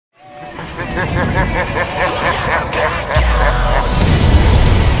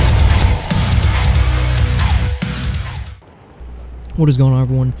What is going on,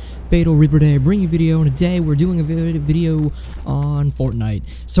 everyone? Fatal Reaper Day, bring you video, and today we're doing a video on Fortnite.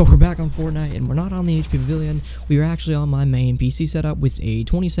 So we're back on Fortnite, and we're not on the HP Pavilion. We are actually on my main PC setup with a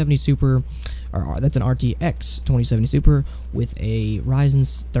 2070 Super, or that's an RTX 2070 Super with a Ryzen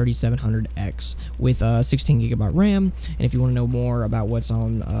 3700x with 16GB RAM. And if you want to know more about what's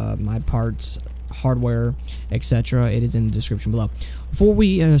on my parts, hardware, etc., it is in the description below. Before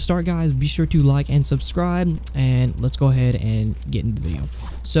we start, guys, be sure to like and subscribe, and let's go ahead and get into the video.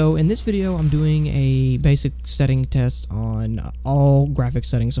 So in this video, I'm doing a basic setting test on all graphics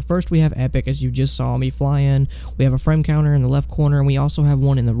settings. So first we have Epic, as you just saw me fly in. We have a frame counter in the left corner, and we also have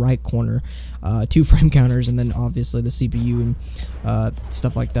one in the right corner, 2 frame counters, and then obviously the CPU and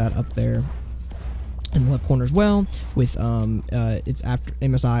stuff like that up there in the left corner as well. With it's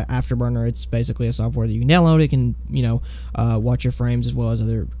MSI Afterburner. It's basically a software that you can download. It can, you know, watch your frames as well as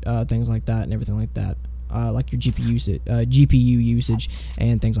other things like that and everything like that, like your GPU usage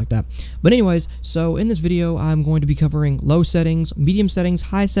and things like that. But anyways, so in this video I'm going to be covering low settings, medium settings,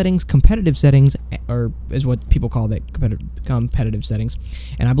 high settings, competitive settings, or is what people call that, competitive settings.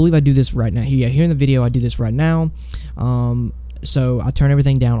 And I believe I do this right now. Here in the video I do this right now. So I turn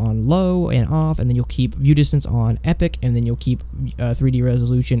everything down on low and off, and then you'll keep view distance on Epic, and then you'll keep 3D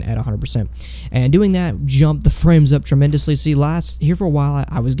resolution at 100%. And doing that, jump the frames up tremendously. See, here for a while,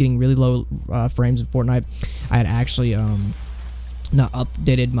 I was getting really low frames in Fortnite. I had actually not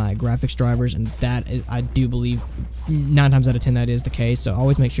updated my graphics drivers, and that is, I do believe 9 times out of 10 that is the case. So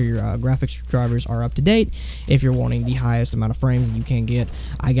always make sure your graphics drivers are up to date if you're wanting the highest amount of frames that you can get.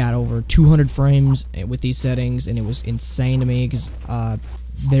 I got over 200 frames with these settings, and it was insane to me because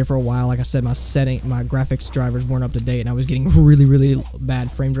there for a while, like I said, my graphics drivers weren't up to date, and I was getting really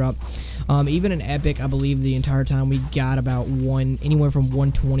bad frame drop. Even in Epic, I believe the entire time we got about anywhere from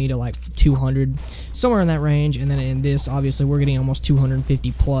 120 to like 200, somewhere in that range. And then in this, obviously, we're getting almost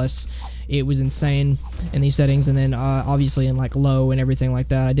 250 plus. It was insane in these settings. And then obviously in like low and everything like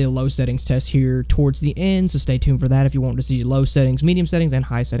that, I did a low settings test here towards the end, so stay tuned for that if you want to see low settings, medium settings, and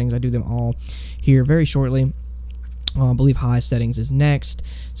high settings. I do them all here very shortly. I believe high settings is next.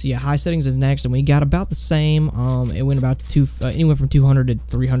 So yeah, high settings is next, and we got about the same. It went about anywhere from 200 to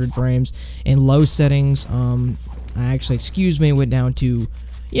 300 frames. In low settings, went down to,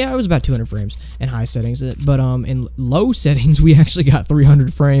 yeah, it was about 200 frames in high settings. But in low settings, we actually got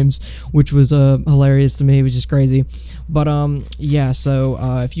 300 frames, which was hilarious to me, which is crazy. But yeah, so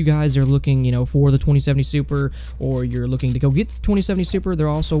if you guys are looking, you know, for the 2070 Super, or you're looking to go get the 2070 Super, there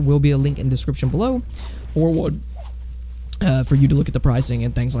also will be a link in the description below for you to look at the pricing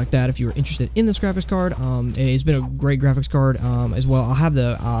and things like that if you're interested in this graphics card. It's been a great graphics card as well. I'll have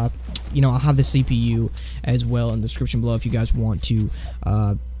the I'll have the CPU as well in the description below if you guys want to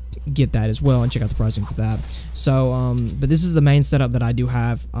get that as well and check out the pricing for that. So but this is the main setup that I do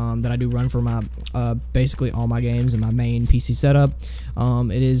have, that I do run for my basically all my games and my main PC setup.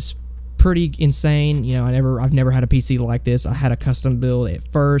 It is pretty insane. You know, I've never had a PC like this. I had a custom build at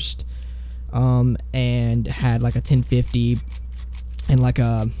first, and had like a 1050 and like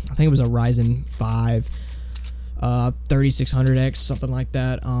I think it was a Ryzen 5 3600x, something like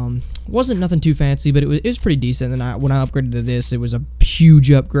that. Wasn't nothing too fancy, but it was pretty decent. And when I upgraded to this, it was a huge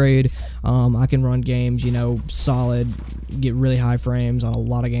upgrade. I can run games, you know, solid, get really high frames on a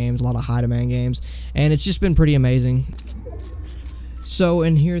lot of games, a lot of high demand games, and it's just been pretty amazing. So,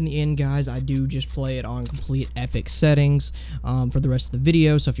 and here in the end, guys, I do just play it on complete Epic settings for the rest of the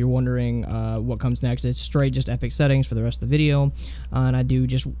video. So if you're wondering what comes next, it's straight just Epic settings for the rest of the video. And I do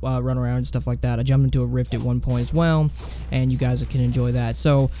just run around and stuff like that. I jumped into a Rift at one point as well, and you guys can enjoy that.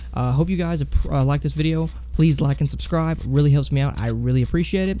 So hope you guys like this video. Please like and subscribe. It really helps me out. I really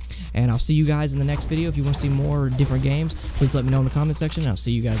appreciate it. And I'll see you guys in the next video. If you want to see more different games, please let me know in the comment section. I'll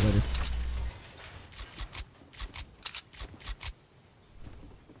see you guys later.